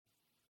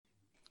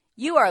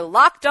You are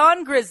Locked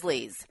On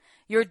Grizzlies,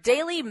 your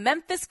daily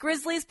Memphis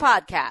Grizzlies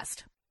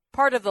podcast.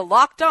 Part of the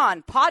Locked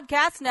On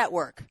Podcast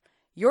Network,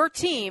 your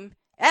team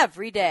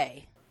every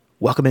day.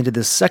 Welcome into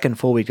this second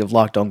full week of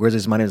Locked On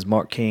Grizzlies. My name is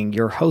Mark King,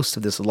 your host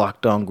of this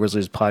Locked On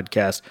Grizzlies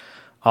podcast.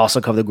 I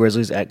also cover the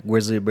Grizzlies at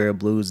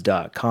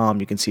grizzlybearblues.com.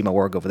 You can see my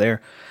work over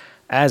there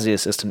as the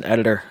assistant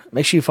editor.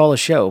 Make sure you follow the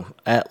show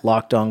at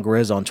Locked On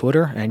Grizz on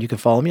Twitter, and you can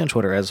follow me on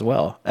Twitter as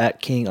well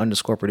at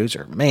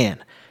King_producer.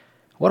 Man,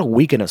 what a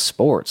weekend of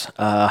sports.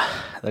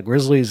 The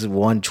Grizzlies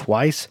won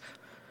twice.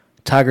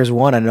 Tigers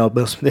won. I know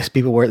most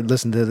people were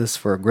listening to this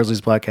for a Grizzlies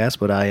podcast,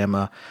 but I am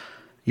a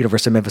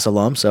University of Memphis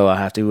alum, so I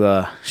have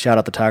to shout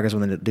out the Tigers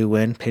when they do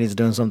win. Penny's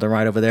doing something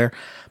right over there.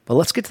 But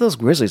let's get to those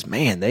Grizzlies.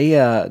 Man,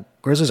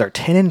 Grizzlies are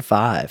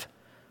 10-5.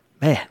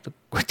 Man,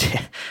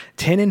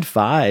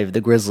 10-5,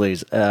 the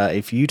Grizzlies.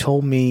 If you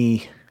told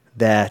me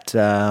that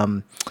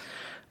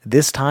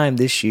this time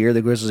this year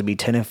the Grizzlies would be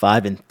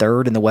 10-5 and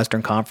third in the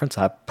Western Conference,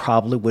 I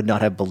probably would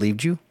not have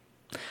believed you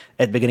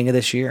at the beginning of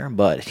this year.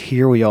 But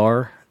here we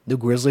are. The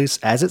Grizzlies,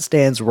 as it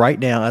stands right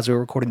now, as we're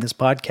recording this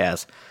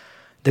podcast,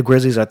 the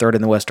Grizzlies are third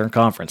in the Western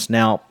Conference.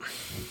 Now,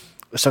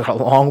 it's got a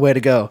long way to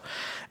go,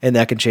 and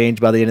that can change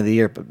by the end of the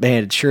year. But,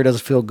 man, it sure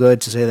doesn't feel good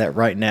to say that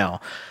right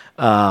now.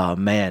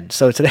 Man.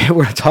 So today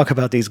we're going to talk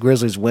about these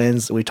Grizzlies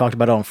wins. We talked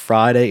about it on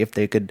Friday. If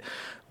they could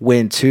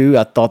win two,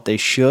 I thought they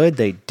should.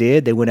 They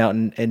did. They went out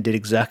and did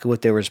exactly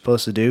what they were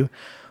supposed to do.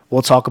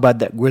 We'll talk about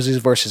that Grizzlies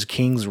versus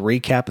Kings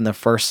recap in the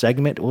first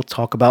segment. We'll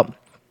talk about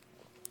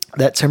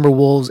that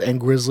Timberwolves and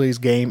Grizzlies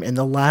game in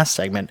the last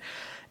segment.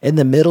 In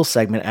the middle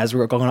segment, as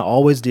we're going to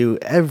always do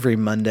every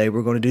Monday,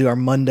 we're going to do our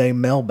Monday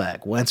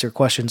mailbag. We'll answer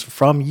questions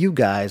from you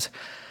guys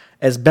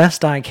as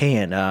best I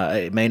can.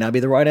 It may not be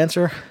the right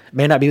answer. It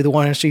may not be the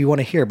one answer you want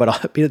to hear, but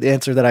I'll be the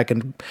answer that I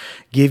can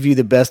give you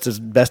the best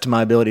of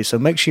my ability. So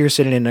make sure you're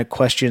sending in the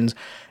questions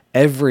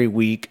every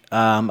week.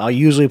 I'll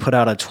usually put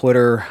out a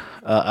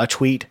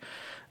tweet,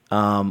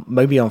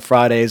 maybe on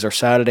Fridays or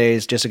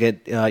Saturdays, just to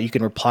get, you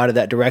can reply to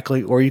that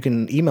directly, or you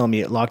can email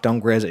me at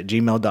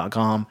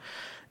lockedongrizz@gmail.com.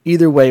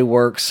 Either way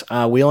works.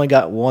 We only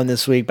got one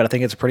this week, but I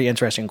think it's a pretty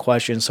interesting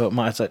question, so it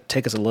might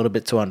take us a little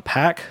bit to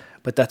unpack,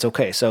 but that's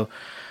okay. So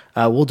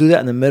we'll do that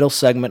in the middle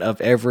segment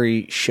of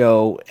every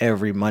show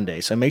every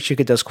Monday. So make sure you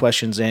get those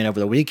questions in over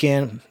the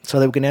weekend so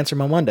that we can answer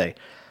them on Monday.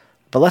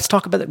 But let's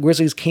talk about the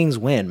Grizzlies-Kings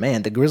win.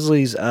 Man, the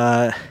Grizzlies,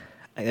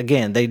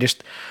 again,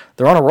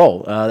 they're on a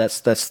roll. I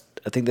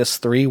think that's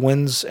 3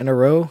 wins in a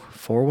row,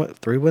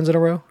 3 wins in a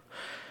row.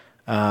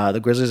 The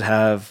Grizzlies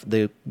have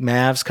the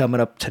Mavs coming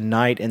up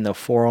tonight in the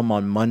Forum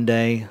on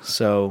Monday,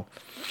 so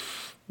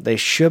they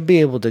should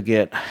be able to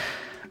get.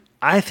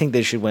 I think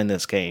they should win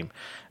this game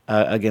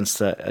against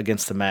the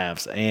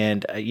Mavs,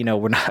 and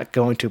we're not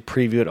going to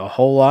preview it a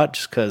whole lot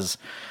just because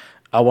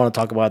I want to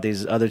talk about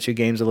these other 2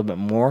 games a little bit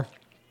more.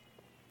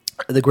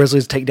 The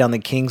Grizzlies take down the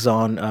Kings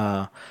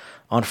on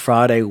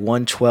Friday,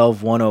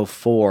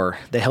 112-104.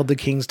 They held the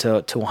Kings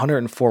to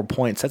 104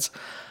 points. That's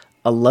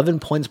 11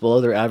 points below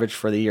their average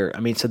for the year. I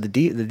mean, so the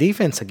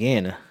defense,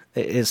 again,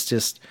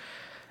 is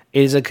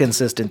a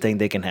consistent thing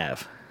they can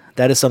have.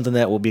 That is something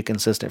that will be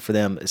consistent for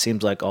them, it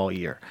seems like, all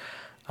year.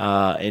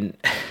 And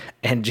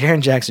Jaren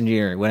Jackson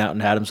Jr. went out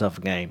and had himself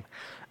a game.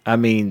 I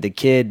mean, the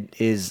kid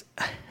is,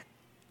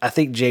 I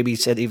think JB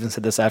said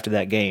this after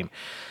that game,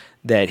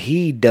 that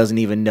he doesn't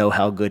even know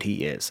how good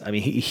he is. I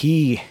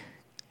mean,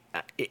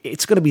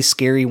 it's going to be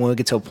scary when we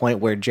get to a point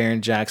where Jaren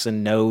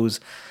Jackson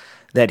knows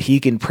that he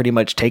can pretty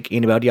much take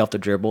anybody off the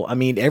dribble. I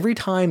mean, every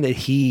time that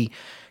he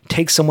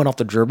takes someone off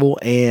the dribble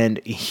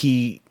and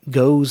he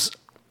goes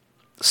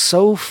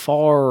so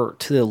far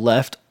to the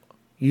left,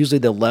 usually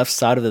the left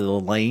side of the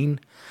lane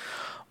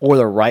or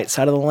the right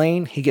side of the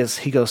lane, he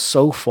goes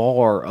so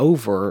far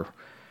over.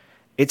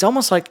 It's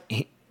almost like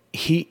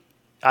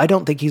I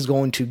don't think he's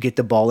going to get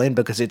the ball in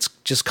because it's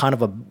just kind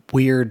of a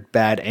weird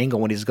bad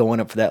angle when he's going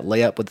up for that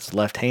layup with his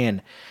left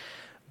hand.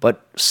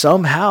 But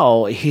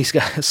somehow he's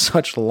got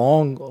such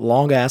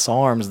long ass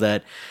arms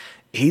that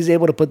he's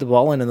able to put the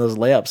ball in those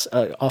layups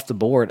off the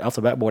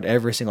backboard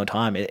every single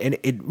time. And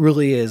it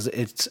really is.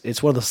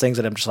 It's one of those things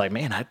that I'm just like,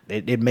 man,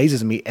 it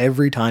amazes me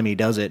every time he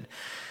does it,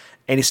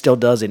 and he still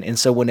does it. And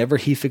so whenever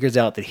he figures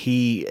out that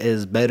he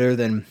is better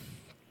than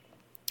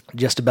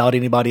just about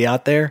anybody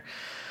out there,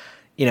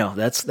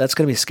 that's going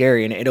to be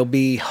scary. And it'll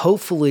be,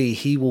 hopefully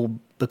he will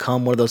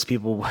become one of those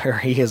people where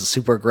he is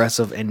super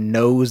aggressive and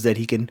knows that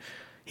he can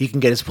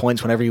get his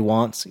points whenever he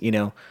wants.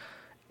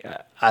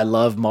 I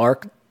love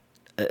Mark.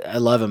 I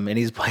love him, and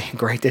he's playing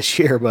great this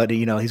year. But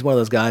he's one of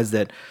those guys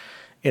that,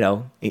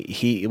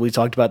 we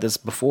talked about this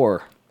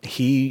before.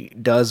 He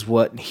does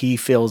what he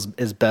feels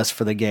is best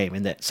for the game,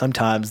 and that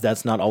sometimes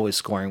that's not always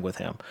scoring with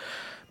him.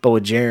 But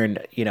with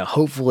Jaren,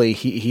 hopefully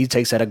he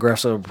takes that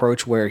aggressive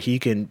approach where he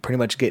can pretty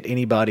much get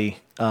anybody,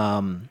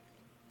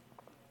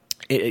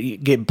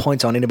 get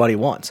points on anybody he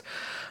wants.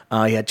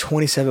 He had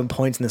 27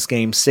 points in this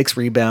game, 6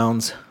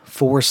 rebounds,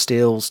 4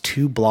 steals,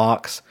 2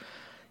 blocks.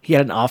 He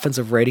had an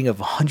offensive rating of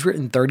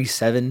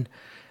 137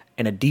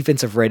 and a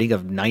defensive rating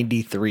of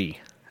 93.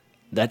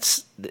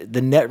 That's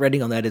the net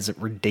rating on that is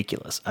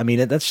ridiculous. I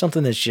mean, that's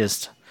something that's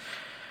just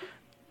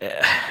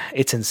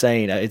it's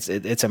insane.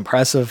 It's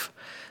impressive.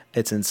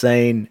 It's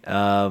insane.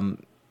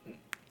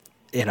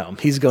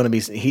 He's going to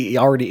be. He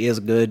already is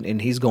good,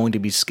 and he's going to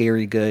be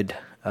scary good.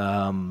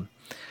 When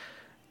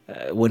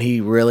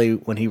he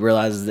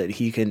realizes that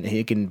he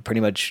can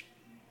pretty much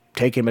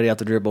take anybody out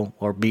the dribble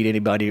or beat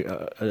anybody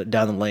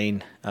down the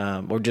lane,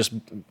 or just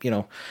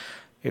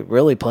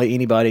really play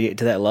anybody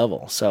to that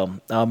level. So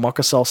Marc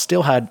Gasol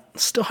still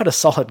had a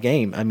solid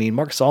game. I mean,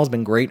 Marc Gasol has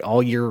been great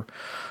all year.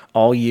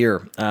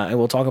 And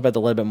we'll talk about that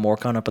a little bit more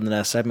coming up in the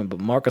next segment.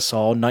 But Marc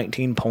Gasol,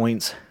 19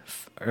 points,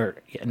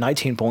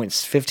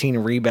 15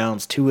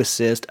 rebounds, 2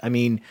 assists. I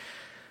mean,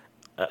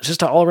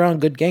 just an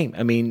all-around good game.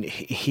 I mean,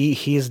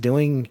 he is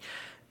doing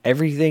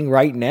everything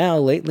right now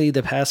lately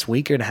the past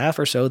week and a half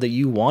or so that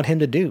you want him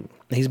to do.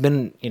 He's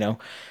been,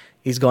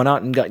 he's gone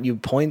out and got you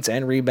points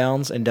and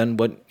rebounds and done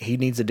what he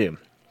needs to do.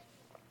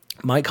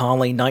 Mike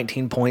Conley,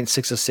 19 points,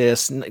 6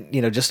 assists,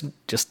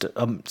 just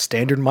a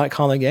standard Mike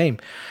Conley game.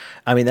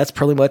 I mean, that's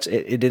pretty much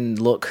it. It didn't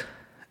look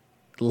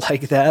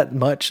like that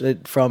much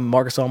from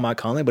Marc Gasol and Mike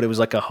Conley, but it was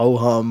like a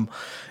ho-hum,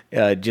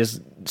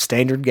 just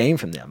standard game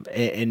from them.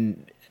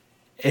 And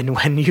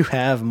when you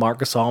have Marc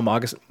Gasol,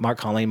 Mark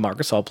Conley, and Marc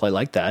Gasol play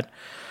like that,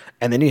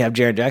 and then you have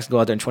Jaren Jackson go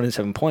out there and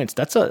 27 points,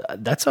 that's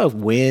a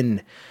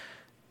win.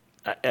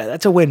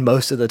 That's a win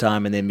most of the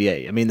time in the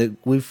NBA. I mean,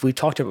 we've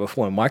talked about it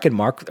before. When Mark and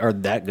Mark are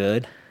that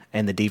good,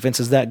 and the defense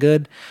is that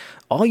good,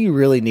 all you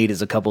really need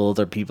is a couple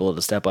other people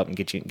to step up and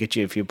get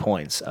you a few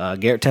points.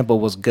 Garrett Temple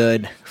was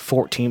good,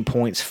 14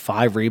 points,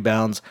 5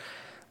 rebounds,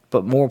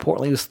 but more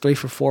importantly, he was 3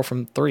 for 4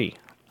 from 3.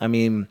 I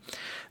mean,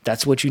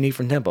 that's what you need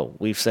from Temple.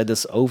 We've said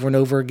this over and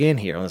over again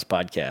here on this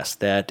podcast,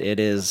 that it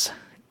is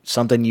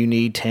something you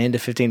need 10 to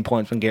 15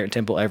 points from Garrett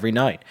Temple every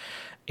night.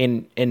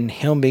 And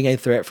him being a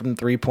threat from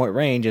 3-point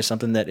range is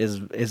something that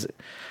is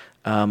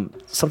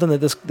something that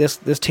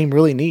this team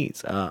really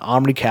needs.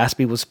 Omri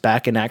Caspi was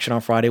back in action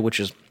on Friday, which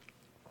is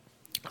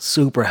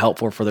super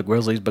helpful for the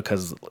Grizzlies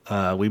because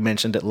we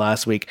mentioned it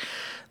last week.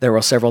 There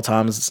were several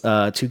times,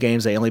 2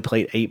 games, they only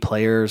played 8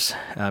 players.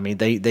 I mean,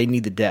 they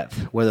need the depth.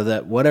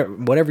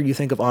 Whatever you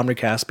think of Omri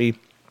Caspi,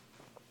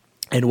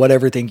 and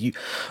whatever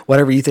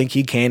you think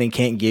he can and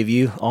can't give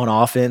you on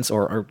offense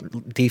or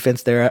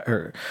defense there,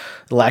 or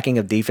lacking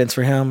of defense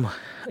for him,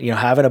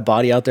 having a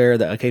body out there,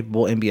 that a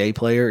capable NBA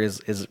player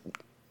is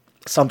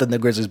something the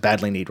Grizzlies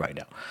badly need right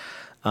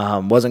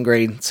now. Wasn't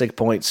great, 6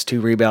 points, 2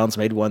 rebounds,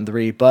 made 1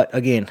 3, but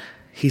again,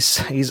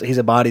 he's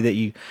a body that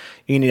you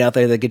need out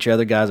there that get your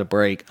other guys a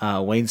break.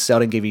 Wayne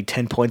Selden gave you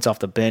 10 points off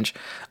the bench.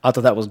 I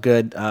thought that was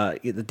good.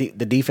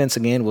 The defense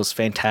again was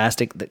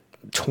fantastic.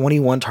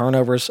 21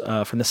 turnovers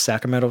from the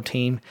Sacramento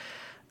team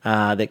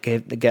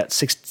that got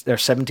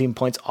 17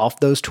 points off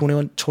those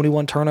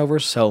 21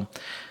 turnovers. So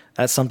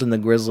that's something the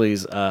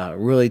Grizzlies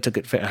really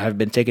have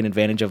been taking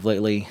advantage of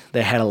lately.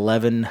 They had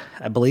 11,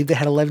 I believe they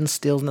had 11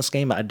 steals in this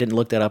game. I didn't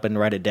look that up and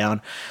write it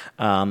down,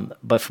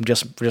 but from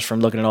just from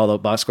looking at all the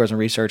box scores and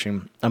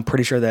researching, I'm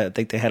pretty sure that I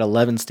think they had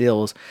 11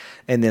 steals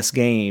in this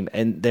game,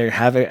 and they're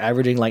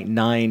averaging like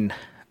nine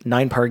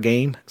per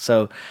game.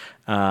 So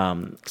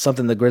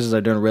something the Grizzlies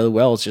are doing really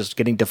well is just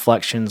getting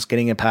deflections,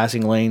 getting in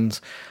passing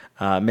lanes,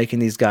 making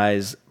these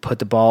guys put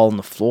the ball on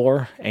the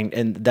floor,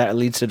 and that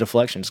leads to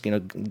deflections.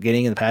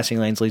 Getting in the passing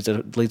lanes leads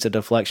to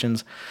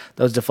deflections.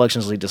 Those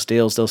deflections lead to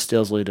steals. Those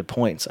steals lead to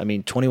points. I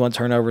mean, 21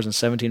 turnovers and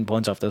 17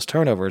 points off those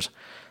turnovers.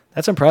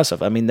 That's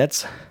impressive. I mean,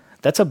 that's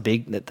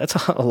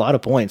a lot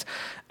of points.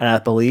 And I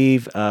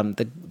believe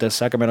the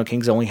Sacramento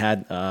Kings only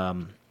had.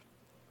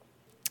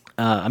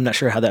 I'm not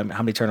sure how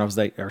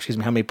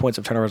many points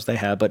of turnovers they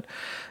have, but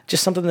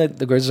just something that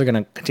the Grizzlies are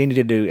going to continue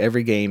to do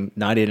every game,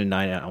 night in and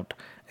night out,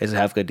 is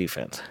have good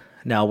defense.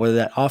 Now, whether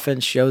that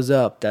offense shows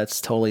up,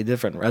 that's totally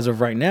different. As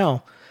of right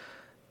now,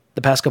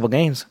 the past couple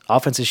games,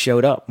 offenses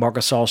showed up. Marc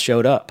Gasol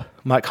showed up.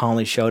 Mike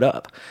Conley showed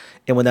up.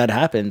 And when that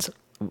happens,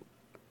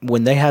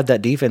 when they have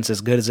that defense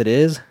as good as it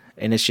is,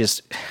 and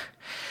it's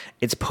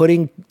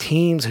putting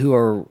teams who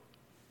are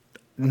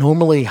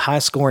normally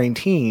high-scoring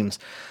teams,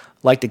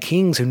 like the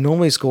Kings, who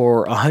normally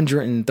score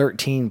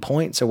 113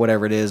 points or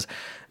whatever it is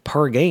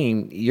per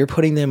game, you're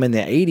putting them in the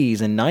 80s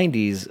and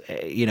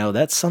 90s.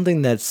 That's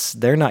something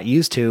they're not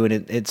used to,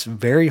 and it's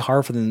very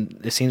hard for them,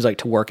 it seems like,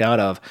 to work out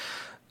of.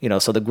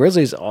 So the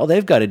Grizzlies, all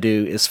they've got to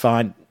do is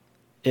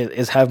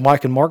have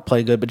Mike and Mark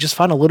play good, but just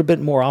find a little bit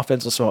more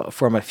offense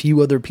from a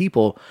few other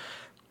people.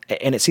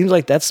 And it seems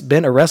like that's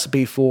been a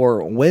recipe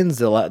for wins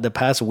the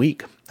past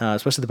week,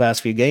 especially the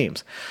past few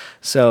games.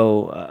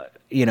 So,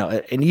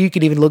 and you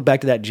could even look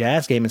back to that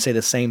Jazz game and say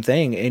the same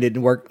thing. It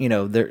didn't work.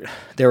 There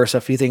were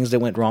a few things that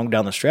went wrong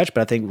down the stretch,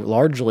 but I think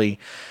largely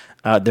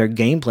their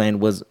game plan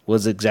was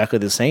exactly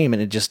the same,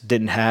 and you just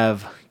didn't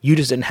have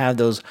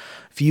those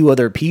few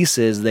other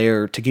pieces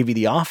there to give you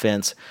the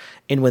offense.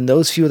 And when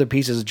those few other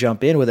pieces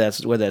jump in, whether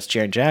that's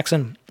Jaren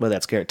Jackson, whether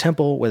that's Garrett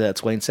Temple, whether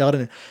that's Wayne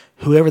Selden,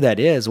 whoever that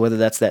is, whether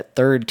that's that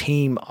third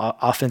team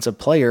offensive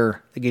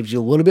player that gives you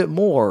a little bit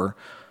more,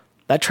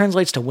 that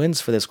translates to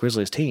wins for this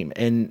Grizzlies team.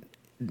 And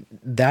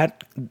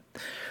that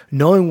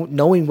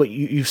knowing what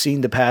you've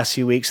seen the past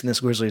few weeks in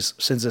this Grizzlies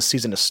since this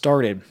season has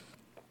started,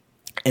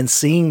 and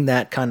seeing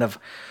that kind of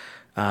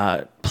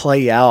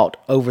play out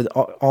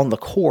on the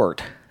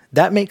court,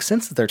 that makes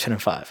sense that they're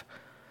 10-5.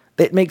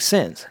 It makes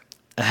sense.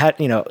 At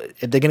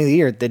the beginning of the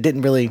year, it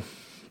didn't really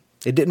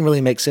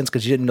make sense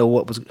because you didn't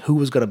know who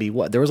was going to be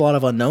what. There was a lot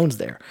of unknowns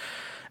there,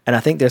 and I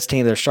think this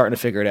team, they're starting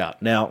to figure it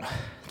out now.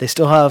 They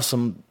still have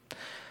some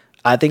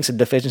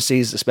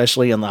deficiencies,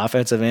 especially on the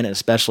offensive end, and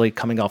especially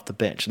coming off the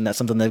bench, and that's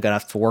something they've got to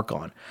have to work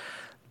on.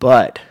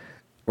 But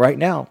right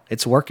now,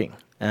 it's working,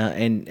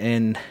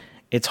 and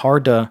it's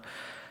hard to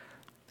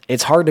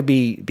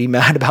be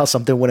mad about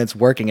something when it's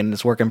working, and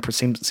it's working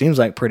seems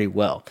like pretty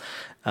well.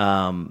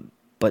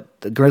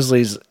 But the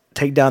Grizzlies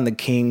take down the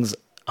Kings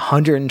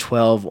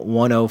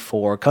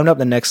 112-104. Coming up in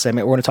the next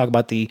segment, we're going to talk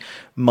about the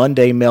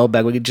Monday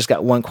mailbag. We just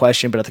got one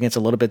question, but I think it's a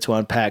little bit to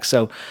unpack.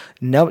 So,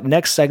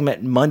 next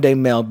segment, Monday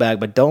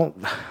mailbag. But don't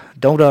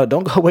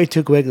go away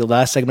too quick. The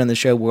last segment of the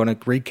show, we're going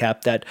to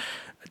recap that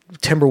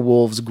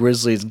Timberwolves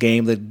Grizzlies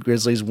game. The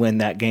Grizzlies win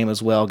that game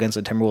as well against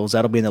the Timberwolves.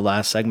 That'll be in the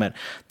last segment.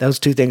 Those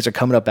two things are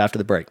coming up after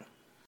the break.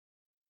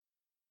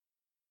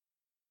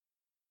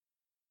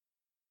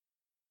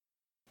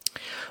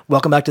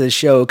 Welcome back to the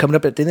show. Coming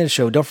up at the end of the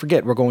show, don't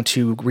forget, we're going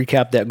to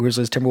recap that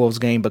Grizzlies-Timberwolves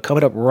game, but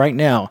coming up right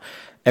now,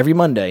 every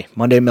Monday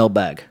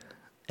mailbag,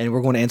 and we're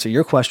going to answer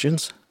your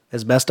questions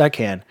as best I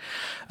can.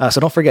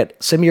 So don't forget,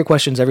 send me your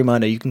questions every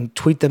Monday. You can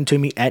tweet them to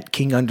me at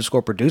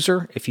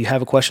 @King_producer. If you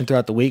have a question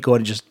throughout the week, go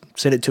ahead and just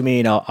send it to me,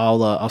 and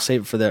I'll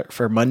save it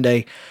for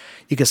Monday.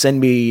 You can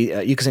send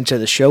it to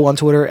the show on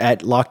Twitter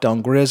at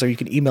LockedOnGrizz, or you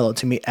can email it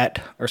to me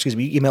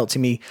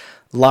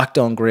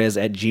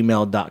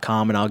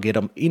lockedongrizz@gmail.com, and I'll get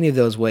them any of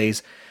those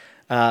ways.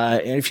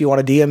 And if you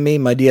want to DM me,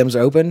 my DMs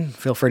are open.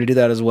 Feel free to do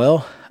that as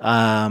well.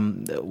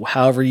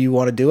 However you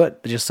want to do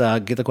it, just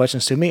get the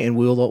questions to me, and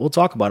we'll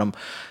talk about them.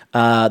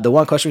 The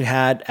one question we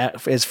had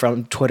is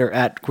from Twitter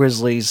at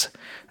Grizzlies,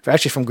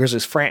 actually from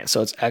Grizzlies France,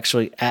 so it's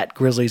actually at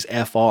Grizzlies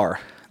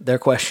FR. Their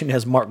question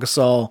is Marc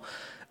Gasol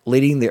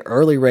leading the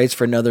early race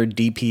for another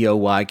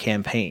DPOY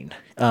campaign.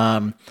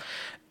 And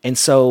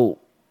so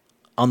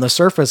on the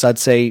surface, I'd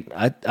say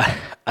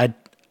I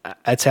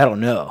don't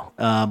know,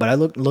 but I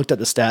looked at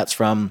the stats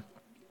from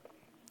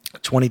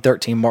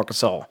 2013 Marc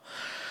Gasol.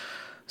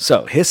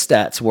 So his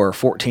stats were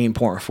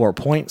 14.4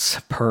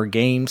 points per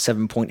game,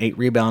 7.8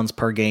 rebounds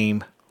per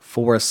game,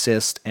 4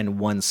 assists, and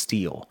 1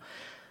 steal.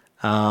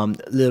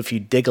 If you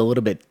dig a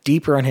little bit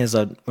deeper on his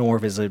more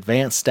of his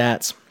advanced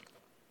stats,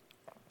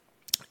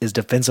 his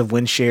defensive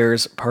win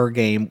shares per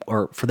game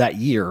or for that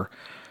year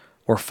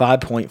were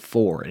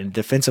 5.4, and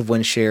defensive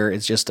win share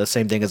is just the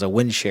same thing as a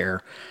win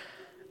share,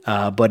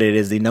 but it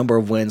is the number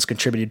of wins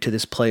contributed to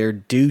this player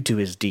due to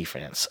his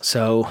defense.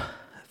 So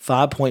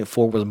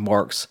 5.4 was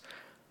Marc's.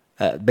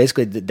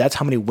 Basically, that's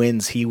how many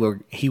wins he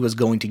was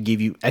going to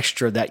give you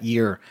extra that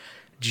year,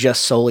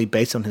 just solely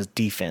based on his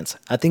defense.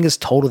 I think his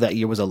total that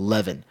year was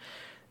 11,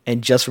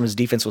 and just from his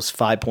defense was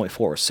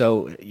 5.4.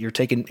 So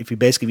if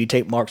you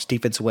take Marc's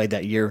defense away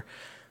that year,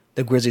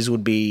 the Grizzlies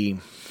would be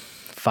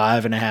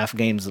 5.5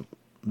 games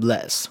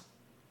less.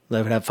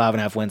 They would have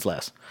 5.5 wins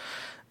less,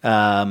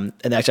 and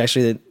that's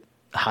actually the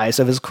highest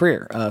of his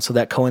career. So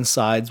that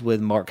coincides with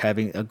Marc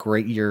having a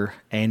great year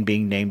and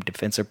being named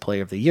Defensive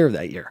Player of the Year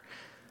that year.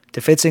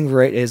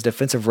 His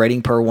defensive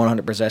rating per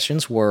 100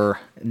 possessions were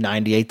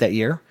 98 that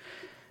year,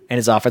 and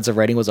his offensive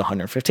rating was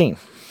 115,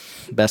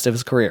 best of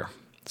his career.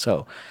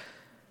 So,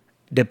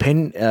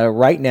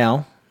 right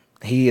now,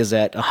 he is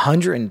at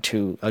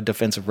 102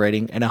 defensive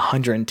rating and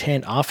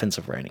 110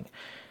 offensive rating.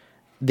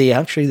 The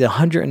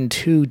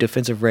 102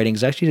 defensive rating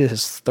is actually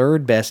his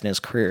third best in his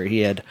career. He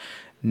had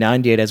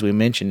 98, as we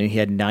mentioned, and he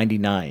had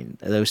 99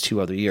 those 2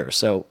 other years.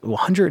 So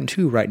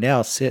 102 right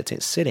now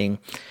sitting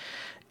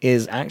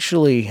is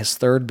actually his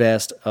third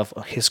best of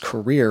his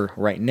career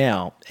right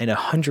now, and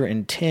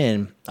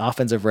 110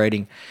 offensive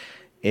rating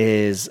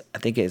is, I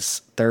think,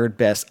 his third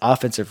best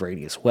offensive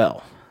rating as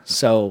well.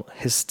 So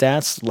his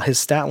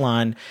stat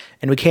line,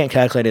 and we can't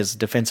calculate his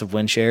defensive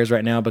win shares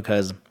right now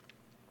because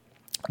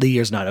the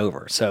year's not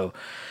over. So,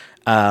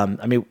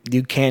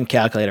 you can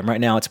calculate them.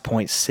 Right now it's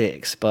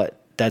 0.6, but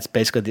that's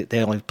basically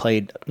they only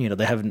played,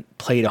 they haven't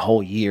played a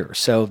whole year.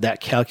 So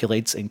that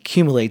calculates and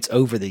accumulates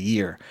over the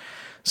year.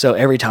 So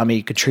every time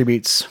he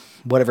contributes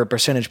whatever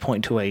percentage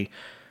point to a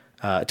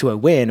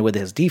win with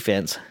his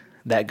defense,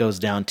 that goes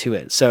down to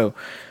it. So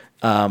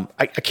I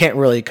can't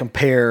really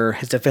compare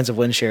his defensive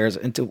win shares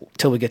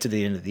until we get to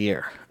the end of the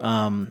year.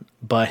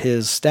 But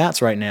his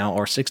stats right now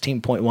are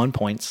 16.1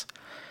 points,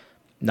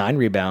 9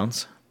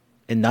 rebounds,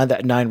 and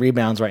that 9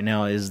 rebounds right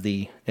now is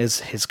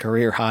his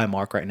career high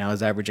mark right now,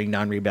 is averaging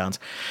 9 rebounds.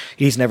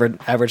 He's never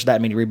averaged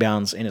that many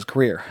rebounds in his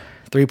career.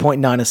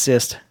 3.9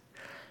 assists,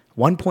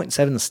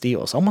 1.7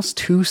 steals, almost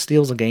 2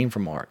 steals a game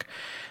from Marc.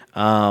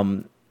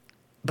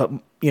 But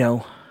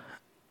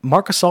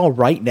Marc Gasol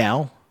right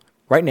now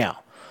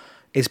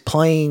is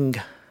playing.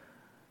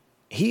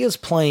 He is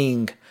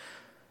playing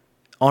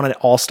on an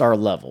all-star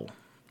level,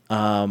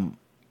 and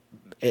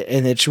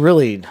it's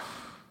really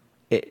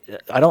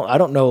I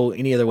don't know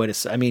any other way to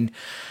say. I mean,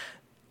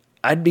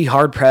 I'd be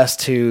hard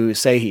pressed to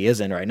say he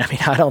isn't right now. I mean,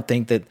 I don't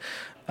think that.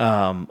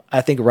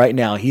 I think right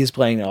now he's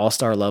playing an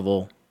all-star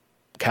level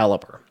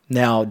caliber.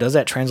 Now, does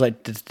that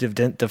translate to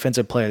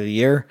defensive player of the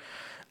year?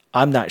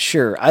 I'm not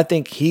sure. I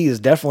think he is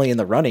definitely in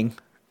the running.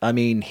 I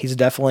mean, he's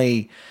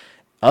definitely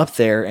up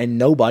there, and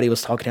nobody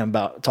was talking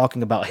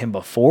about him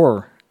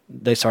before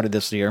they started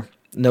this year.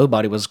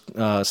 Nobody was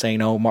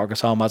saying, "Oh,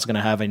 Marcus Almond's going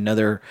to have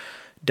another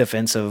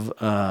defensive,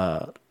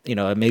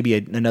 maybe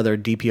another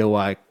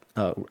DPOY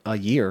a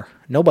year."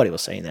 Nobody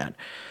was saying that.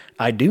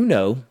 I do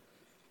know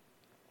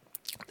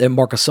that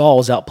Marc Gasol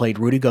has outplayed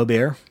Rudy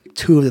Gobert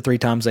 2 of the 3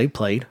 times they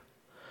played.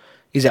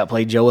 He's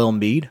outplayed Joel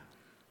Embiid.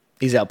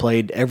 He's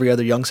outplayed every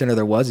other young center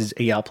there was.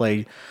 He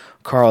outplayed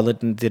Karl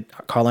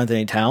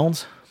Anthony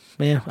Towns.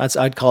 Yeah,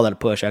 I'd call that a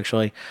push,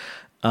 actually.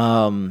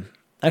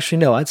 Actually,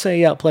 no, I'd say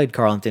he outplayed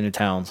Karl Anthony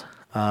Towns.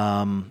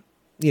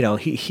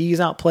 He's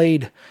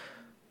outplayed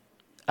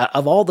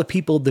of all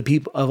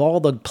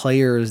the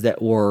players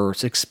that were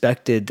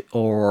expected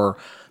or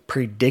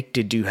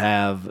predicted to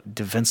have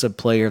Defensive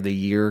Player of the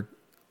Year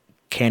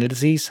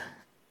candidacies,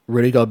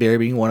 Rudy Gobert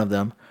being one of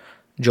them,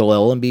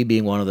 Joel Embiid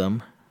being one of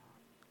them,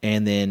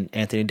 and then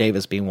Anthony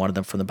Davis being one of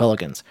them from the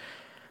Pelicans.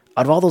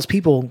 Out of all those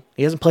people,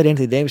 he hasn't played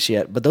Anthony Davis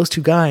yet, but those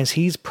 2 guys,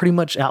 he's pretty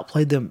much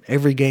outplayed them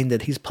every game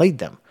that he's played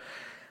them.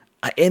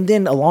 And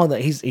then along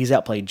that, he's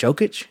outplayed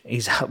Jokic.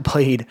 He's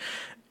outplayed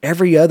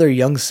every other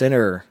young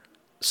center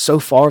so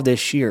far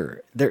this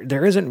year.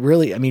 There isn't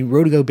really. I mean,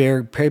 Rudy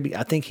Gobert.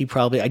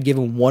 I'd give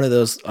him one of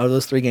those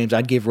 3 games.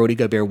 I'd give Rudy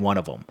Gobert one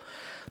of them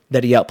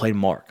that he outplayed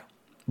Mark.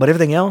 But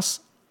everything else,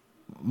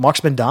 Mark's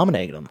been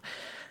dominating him.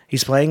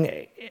 He's playing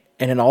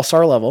at an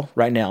all-star level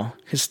right now.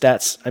 His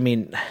stats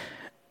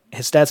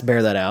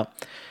bear that out.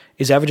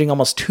 He's averaging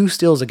almost 2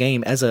 steals a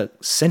game as a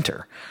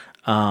center,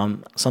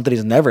 something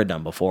he's never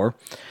done before.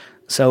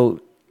 So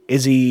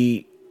is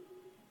he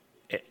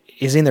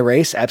in the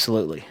race?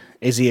 Absolutely.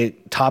 Is he a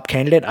top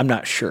candidate? I'm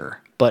not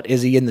sure. But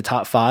is he in the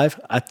top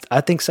 5?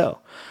 I think so.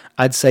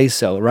 I'd say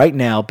so. Right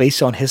now,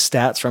 based on his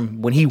stats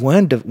from when he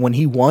won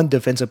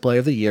Defensive Player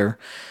of the Year,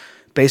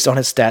 based on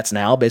his stats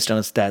now, based on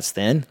his stats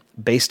then,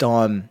 based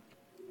on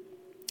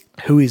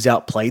who he's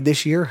outplayed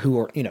this year,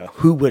 who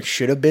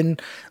should have been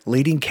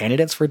leading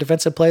candidates for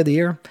Defensive Player of the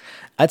Year,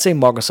 I'd say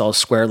Marc Gasol is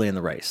squarely in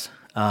the race.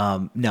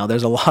 Now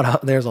there's a lot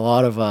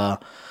of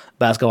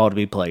basketball to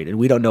be played, and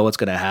we don't know what's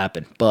going to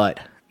happen. But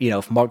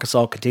if Marc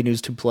Gasol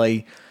continues to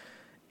play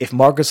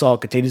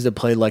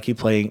like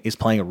is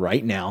playing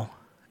right now,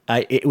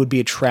 it would be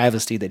a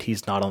travesty that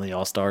he's not on the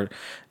All-Star.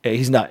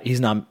 He's not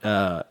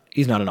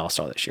an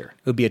All-Star this year.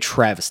 It would be a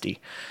travesty.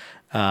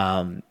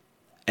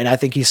 And I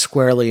think he's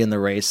squarely in the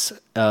race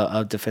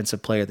of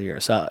Defensive Player of the Year.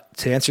 So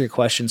to answer your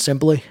question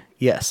simply,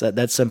 yes,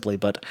 that's simply.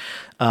 But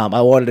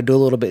I wanted to do a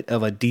little bit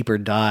of a deeper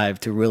dive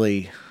to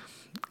really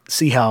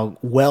see how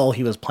well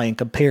he was playing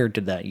compared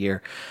to that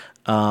year.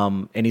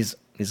 And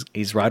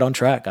he's right on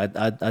track.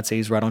 I'd say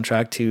he's right on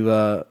track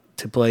to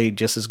play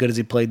just as good as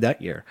he played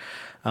that year.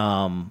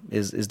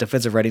 His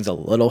defensive rating's a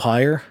little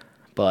higher,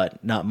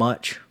 but not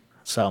much.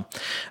 So,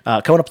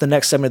 coming up the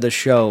next segment of the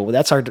show,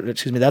 that's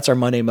our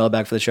Monday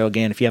mailbag for the show.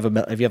 Again, if you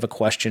have a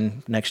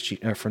question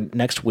for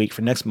next week,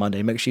 for next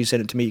Monday, make sure you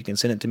send it to me. You can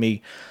send it to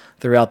me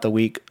throughout the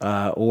week,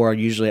 or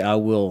usually I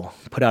will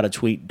put out a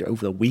tweet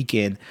over the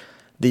weekend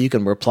that you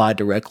can reply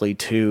directly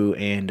to,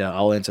 and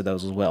I'll answer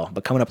those as well.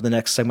 But coming up in the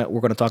next segment,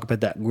 we're going to talk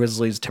about that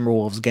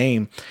Grizzlies-Timberwolves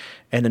game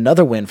and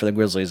another win for the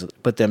Grizzlies,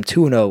 put them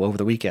 2-0 over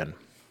the weekend.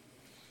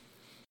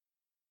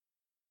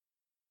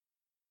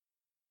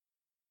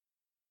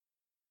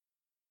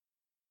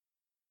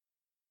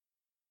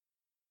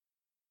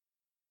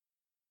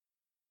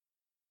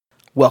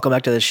 Welcome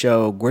back to the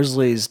show.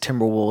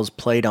 Grizzlies-Timberwolves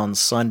played on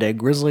Sunday.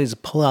 Grizzlies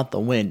pull out the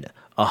win,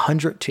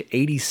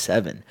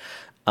 100-87.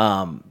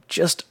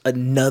 Just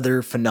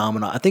another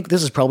phenomenal. I think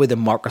this is probably the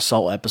Marc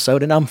Gasol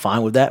episode, and I'm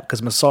fine with that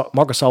because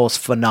Marc Gasol is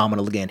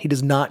phenomenal again. He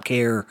does not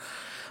care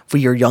for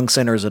your young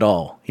centers at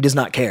all. He does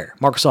not care.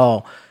 Marc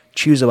Gasol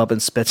chews them up and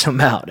spits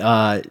them out.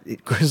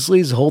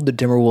 Grizzlies hold the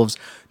Timberwolves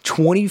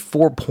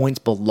 24 points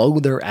below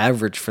their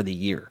average for the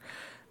year.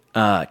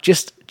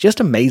 Just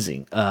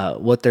amazing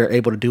what they're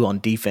able to do on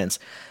defense.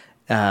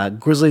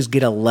 Grizzlies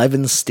get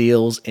 11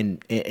 steals in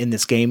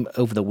this game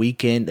over the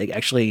weekend. They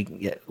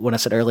actually, when I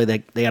said earlier, they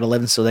got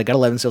 11 steals. They got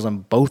 11 steals on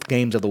both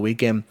games of the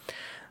weekend,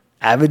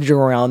 averaging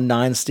around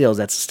 9 steals.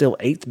 That's still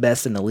 8th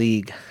best in the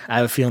league. I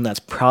have a feeling that's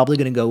probably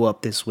going to go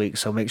up this week.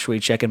 So make sure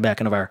you check in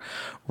back into our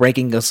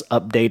rankings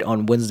update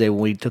on Wednesday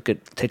when we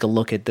take a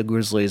look at the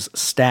Grizzlies'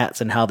 stats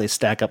and how they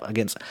stack up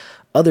against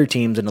other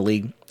teams in the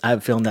league. I have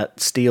a feeling that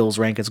steals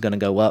rank is going to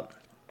go up.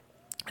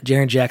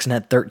 Jaren Jackson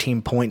had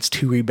 13 points,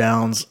 2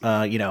 rebounds.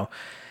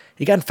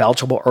 He got in foul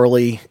trouble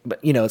early,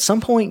 but at some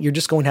point you're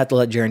just going to have to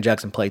let Jaren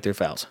Jackson play through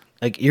fouls.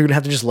 Like you're going to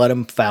have to just let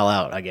him foul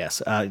out, I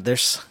guess.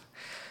 There's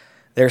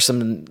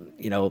some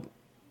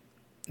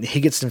he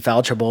gets in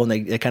foul trouble, and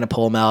they kind of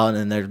pull him out,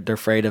 and they're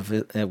afraid of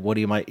what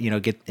he might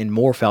get in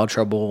more foul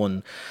trouble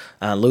and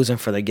losing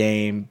for the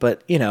game.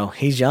 But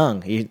he's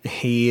young.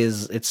 He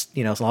is. It's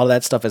a lot of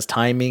that stuff is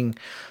timing.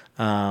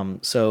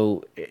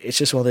 So it's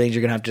just one of the things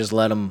you're gonna have to just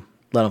let him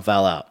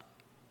foul out.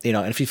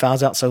 And if he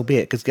fouls out, so be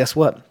it. Because guess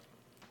what?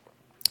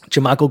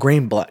 JaMychal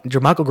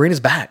Green is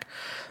back.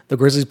 The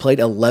Grizzlies played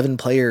 11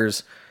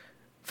 players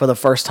for the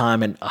first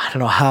time in I don't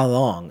know how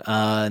long.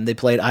 And they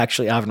played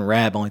actually Ivan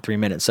Rabb only 3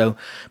 minutes.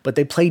 But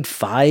they played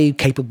 5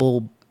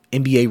 capable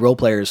NBA role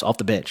players off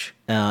the bench.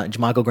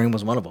 JaMychal Green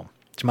was one of them.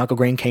 JaMychal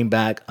Green came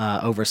back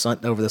over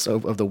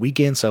the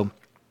weekend. So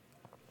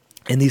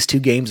in these 2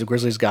 games, the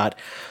Grizzlies got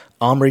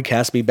Omri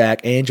Caspi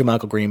back and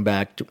JaMychal Green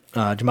back.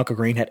 JaMychal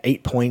Green had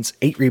 8 points,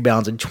 8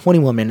 rebounds in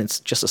 21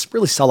 minutes. Just a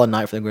really solid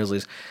night for the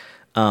Grizzlies.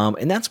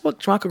 And that's what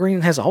JaMychal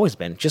Green has always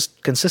been,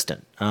 just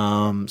consistent.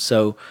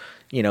 So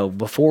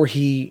before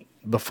he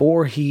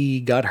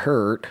got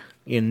hurt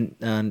in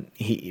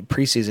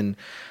preseason,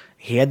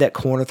 he had that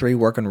corner 3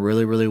 working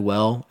really, really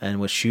well and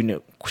was shooting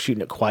it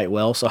quite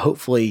well. So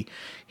hopefully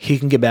he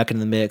can get back into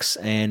the mix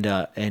and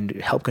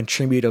help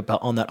contribute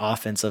on that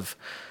offensive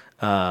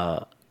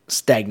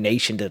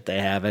stagnation that they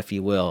have, if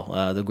you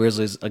will. The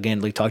Grizzlies, again,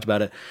 we talked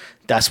about it.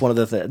 That's one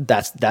of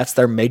that's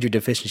their major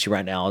deficiency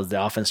right now, is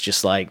the offense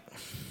just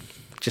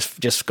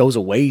goes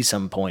away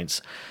some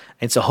points.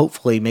 And so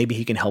hopefully maybe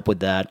he can help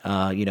with that.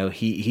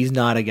 He's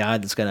not a guy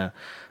that's going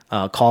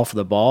to call for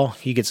the ball.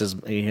 He gets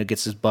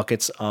his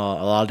buckets a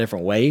lot of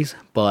different ways,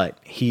 but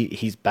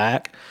he's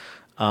back.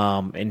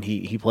 And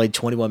he played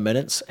 21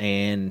 minutes,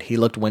 and he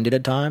looked winded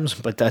at times,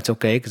 but that's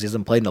okay because he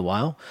hasn't played in a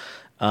while.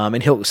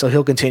 And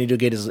he'll continue to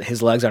get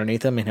his legs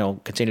underneath him, and he'll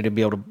continue to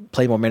be able to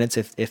play more minutes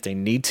if they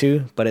need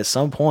to. But at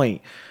some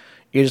point,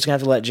 you're just gonna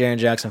have to let Jaren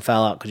Jackson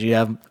foul out because you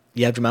have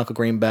JaMychal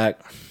Green back.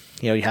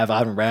 You have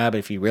Ivan Rabb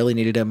if you really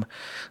needed him.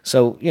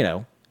 So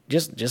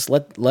just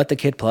let the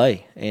kid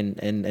play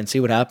and see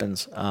what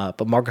happens.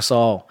 But Marc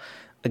Gasol,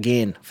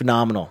 again,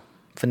 phenomenal.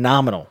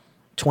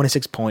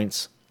 26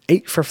 points,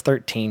 8 for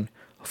 13,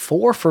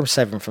 4 for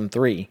 7 from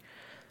 3,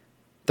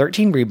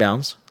 13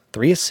 rebounds,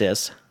 3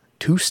 assists,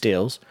 2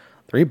 steals,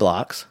 3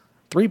 blocks.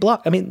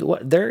 I mean,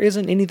 there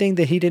isn't anything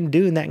that he didn't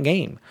do in that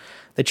game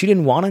that you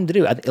didn't want him to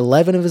do.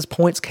 11 of his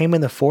points came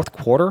in the fourth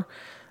quarter.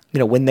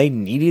 When they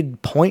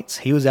needed points,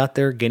 he was out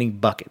there getting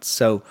buckets.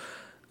 So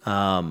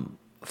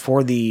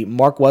for the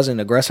Mark was an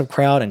aggressive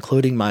crowd,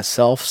 including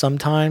myself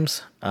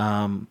sometimes,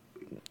 far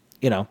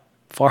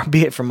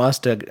be it from us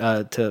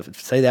to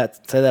say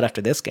that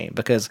after this game,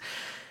 because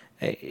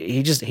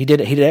he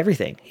did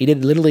everything. He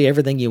did literally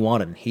everything you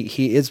wanted.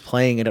 He is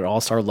playing at an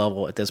all-star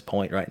level at this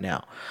point right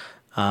now.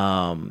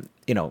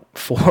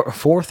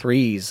 4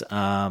 threes.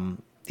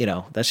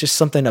 That's just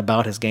something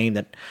about his game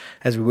that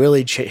has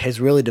really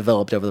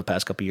developed over the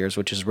past couple of years,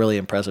 which is really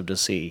impressive to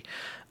see.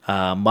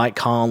 Mike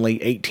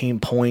Conley, 18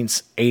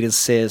 points, 8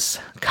 assists.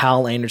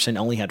 Kyle Anderson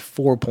only had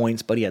 4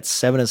 points, but he had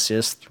 7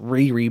 assists,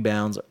 3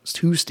 rebounds,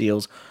 2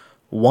 steals,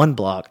 1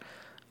 block.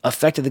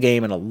 Affected the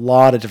game in a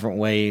lot of different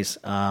ways.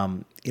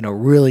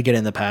 Really getting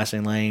in the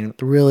passing lane,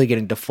 really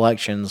getting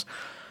deflections.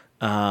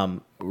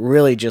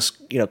 Really just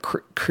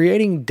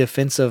creating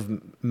defensive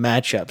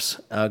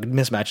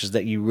mismatches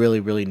that you really,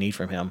 really need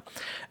from him.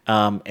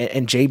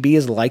 And JB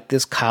is like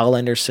this Kyle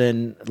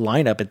Anderson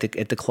lineup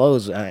at the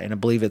close, and I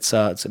believe it's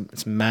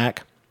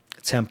Mac,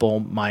 Temple,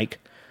 Mike,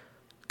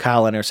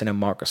 Kyle Anderson, and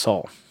Marc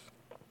Gasol.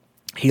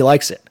 He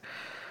likes it.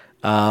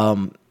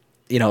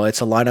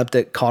 It's a lineup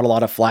that caught a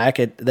lot of flack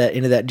at that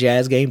end of that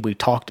Jazz game. We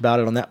talked about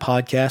it on that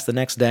podcast the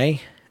next day,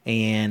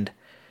 and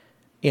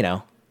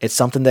it's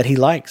something that he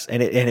likes,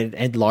 and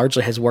it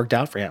largely has worked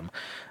out for him.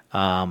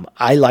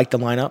 I like the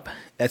lineup.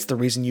 That's the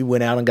reason you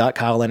went out and got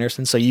Kyle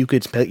Anderson, so you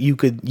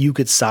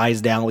could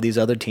size down with these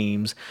other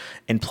teams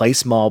and play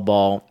small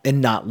ball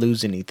and not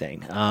lose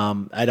anything.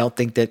 I don't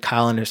think that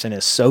Kyle Anderson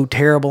is so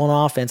terrible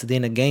on offense at the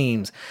end of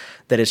games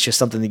that it's just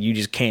something that you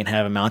just can't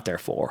have him out there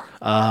for.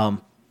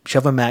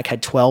 Shelvin Mack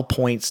had 12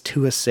 points,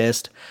 2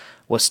 assists,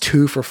 was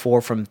 2 for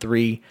 4 from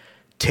 3.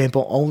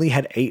 Temple only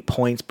had 8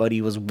 points, but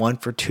he was 1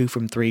 for 2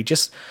 from 3.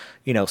 Just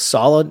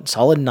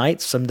solid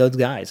nights from those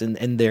guys,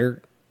 and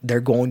they're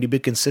going to be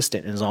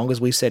consistent. And as long as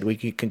we said we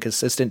can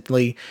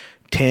consistently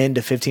 10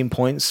 to 15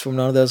 points from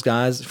one of those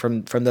guys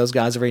from those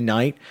guys every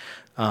night,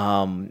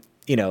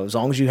 as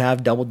long as you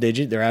have double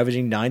digit, they're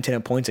averaging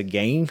 9-10 points a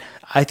game.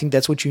 I think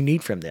that's what you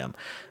need from them.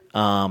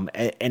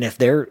 And if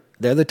they're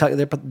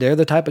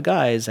the type of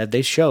guys that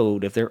they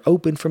showed, if they're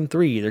open from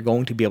 3, they're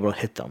going to be able to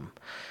hit them.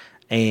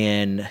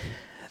 And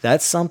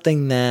that's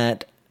something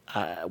that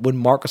when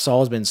Marc Gasol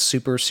has been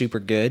super, super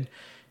good,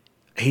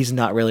 he's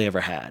not really ever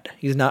had.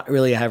 He's not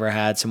really ever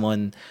had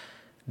someone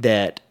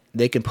that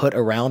they can put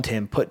around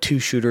him, put 2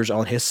 shooters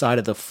on his side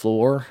of the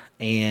floor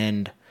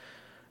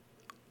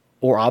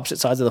or opposite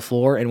sides of the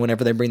floor, and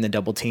whenever they bring the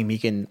double team, he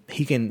can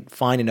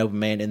find an open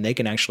man, and they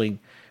can actually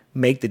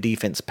make the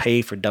defense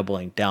pay for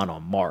doubling down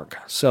on Mark.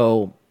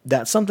 So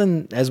that's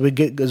something as we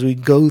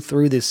go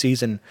through this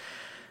season,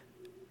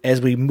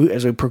 as we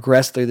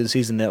progress through the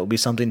season, that will be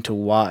something to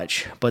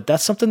watch. But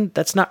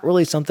that's not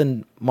really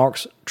something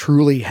Mark's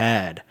truly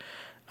had,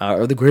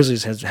 or the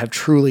Grizzlies have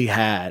truly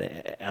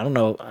had. I don't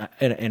know,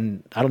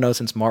 and I don't know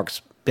since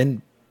Mark's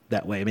been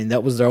that way. I mean,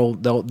 that was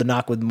the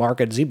knock with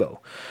Mark at Z-Bo.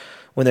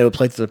 When they would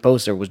play through the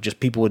post, there was just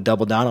people would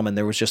double down on them, and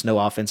there was just no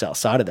offense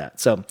outside of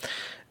that. So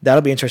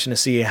that'll be interesting to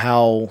see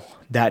how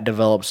that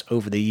develops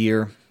over the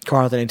year.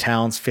 Karl-Anthony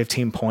Towns,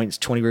 15 points,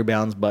 20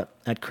 rebounds, but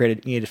he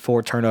needed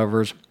 4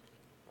 turnovers,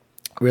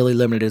 really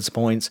limited his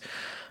points.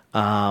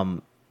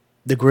 The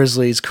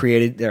Grizzlies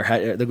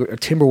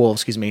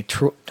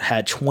Timberwolves,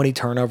 had 20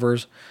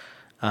 turnovers,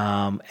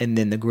 and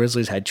then the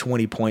Grizzlies had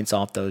 20 points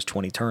off those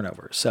 20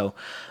 turnovers. So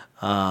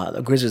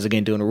the Grizzlies,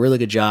 again, doing a really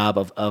good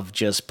job of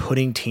just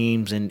putting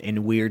teams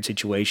in weird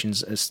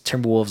situations. As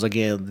Timberwolves,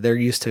 again, they're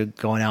used to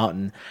going out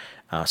and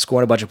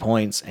scoring a bunch of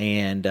points,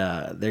 and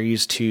they're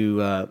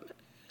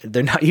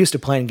not used to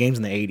playing games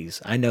in the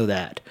 80s. I know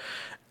that.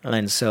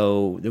 And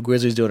so the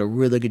Grizzlies doing a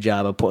really good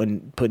job of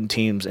putting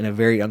teams in a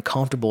very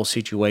uncomfortable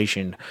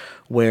situation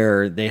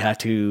where they have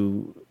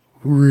to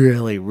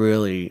really,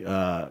 really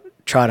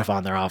try to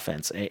find their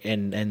offense.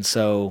 And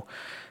so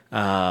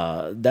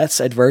that's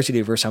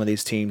adversity for some of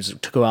these teams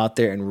to go out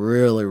there and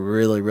really,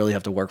 really, really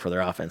have to work for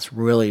their offense.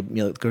 Really,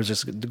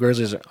 the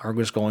Grizzlies are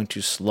just going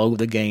to slow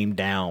the game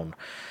down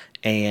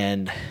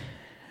and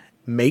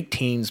make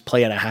teams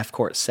play at a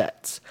half-court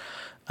sets.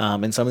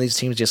 And some of these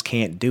teams just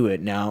can't do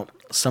it. Now,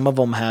 some of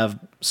them have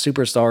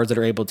superstars that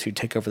are able to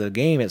take over the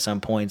game at some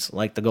points,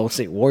 like the Golden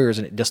State Warriors,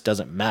 and it just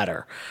doesn't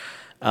matter.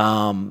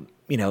 And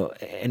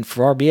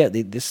for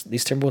RBA,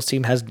 these Timberwolves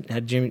team has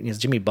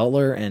Jimmy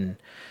Butler and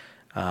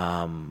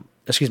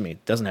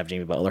doesn't have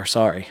Jimmy Butler.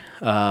 Sorry,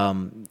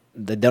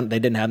 they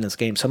didn't have in this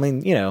game.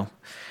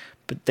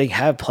 But they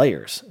have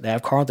players. They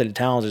have Karl-Anthony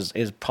Towns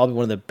is probably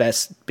one of the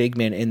best big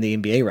men in the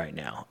NBA right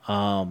now.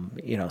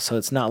 So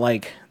it's not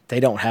like they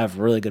don't have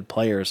really good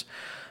players.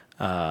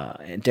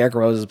 And Derrick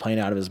Rose is playing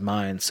out of his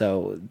mind.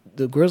 So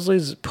the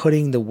Grizzlies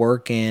putting the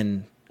work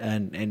in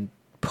and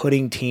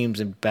putting teams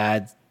in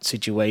bad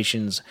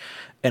situations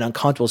and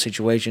uncomfortable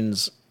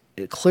situations,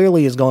 it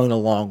clearly is going a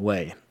long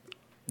way.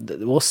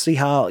 We'll see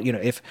how,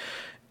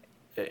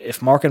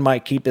 if Mark and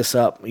Mike keep this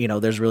up,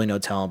 there's really no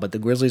telling. But the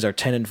Grizzlies are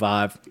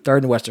 10-5, third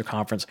in the Western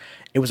Conference.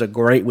 It was a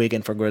great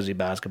weekend for Grizzly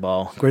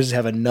basketball. Grizzlies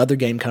have another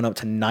game coming up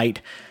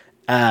tonight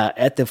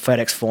at the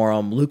FedEx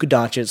Forum. Luka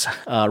Doncic,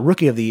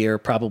 Rookie of the Year,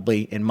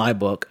 probably in my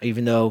book.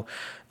 Even though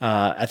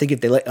I think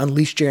if they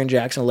unleash Jaren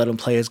Jackson and let him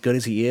play as good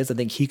as he is, I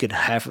think he could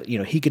have,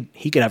 he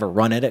could have a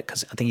run at it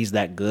because I think he's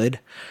that good.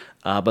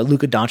 But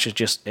Luka Doncic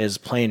just is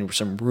playing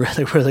some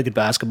really, really good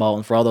basketball.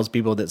 And for all those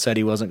people that said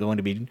he wasn't going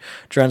to be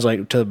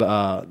translated to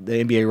the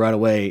NBA right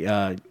away,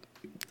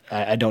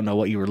 I don't know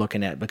what you were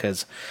looking at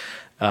because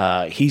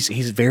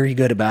he's very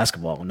good at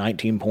basketball.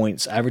 19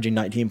 points, averaging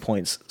 19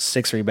 points,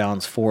 6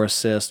 rebounds, 4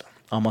 assists,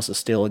 almost a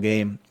steal a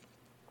game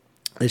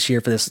this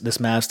year for this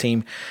Mavs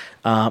team.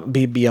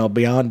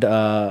 Beyond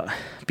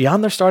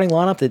their starting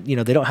lineup, that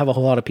they don't have a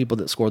whole lot of people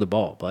that score the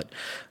ball, but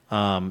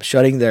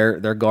shutting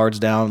their guards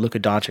down, Luka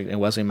Doncic and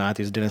Wesley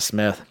Matthews, Dennis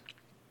Smith,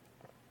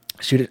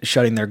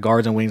 shutting their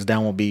guards and wings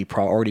down will be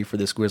priority for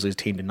this Grizzlies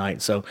team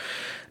tonight. So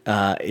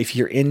if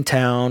you're in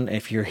town,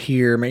 if you're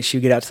here, make sure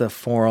you get out to the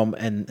Forum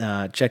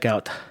and check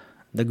out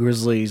the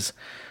Grizzlies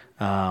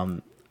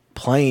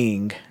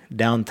playing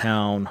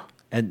downtown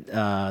at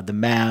the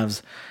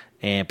Mavs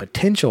and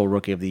potential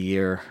Rookie of the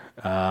Year,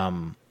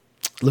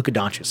 Luka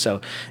Doncic.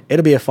 So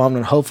it'll be a fun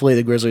one. Hopefully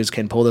the Grizzlies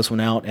can pull this one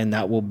out, and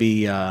that will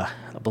be, I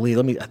have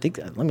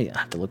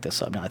to look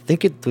this up now. I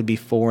think it would be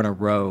 4 in a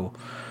row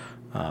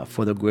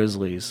for the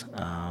Grizzlies.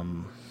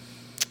 So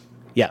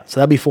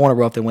that'd be 4 in a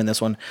row if they win this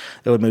one.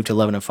 They would move to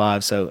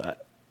 11-5. So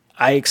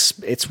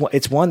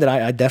it's one that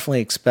I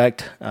definitely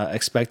expect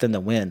them to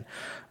win.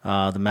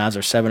 The Mavs are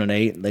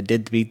 7-8. They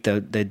did beat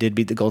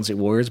the Golden State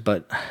Warriors,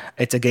 but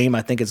it's a game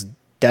I think it's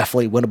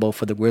definitely winnable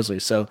for the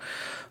Grizzlies. So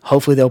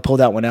hopefully they'll pull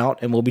that one out,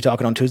 and we'll be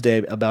talking on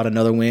Tuesday about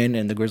another win,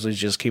 and the Grizzlies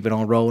just keep it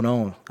on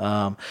rolling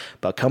on.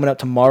 But coming up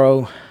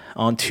tomorrow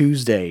on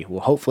Tuesday,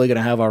 we're hopefully going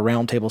to have our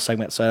roundtable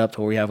segment set up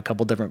to where we have a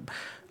couple different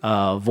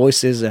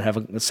voices and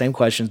have the same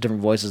questions,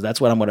 different voices.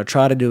 That's what I'm going to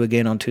try to do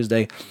again on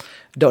Tuesday.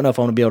 Don't know if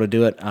I'm going to be able to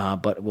do it,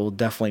 but we'll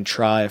definitely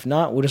try. If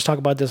not, we'll just talk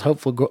about this.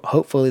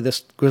 Hopefully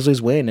this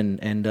Grizzlies win,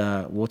 and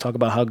we'll talk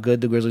about how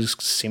good the Grizzlies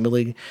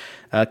seemingly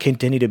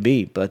continue to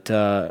be. But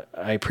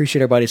I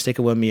appreciate everybody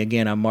sticking with me.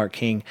 Again, I'm Mark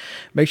King.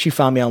 Make sure you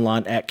find me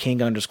online at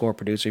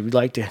king_producer. If you'd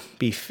like to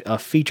be a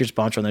featured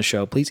sponsor on the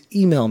show, please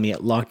email me at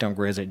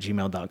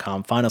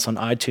lockdowngrizz@gmail.com. Find us on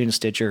iTunes,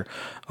 Stitcher,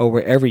 or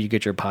wherever you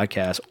get your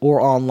podcasts,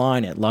 or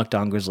online at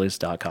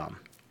lockdowngrizzlies.com.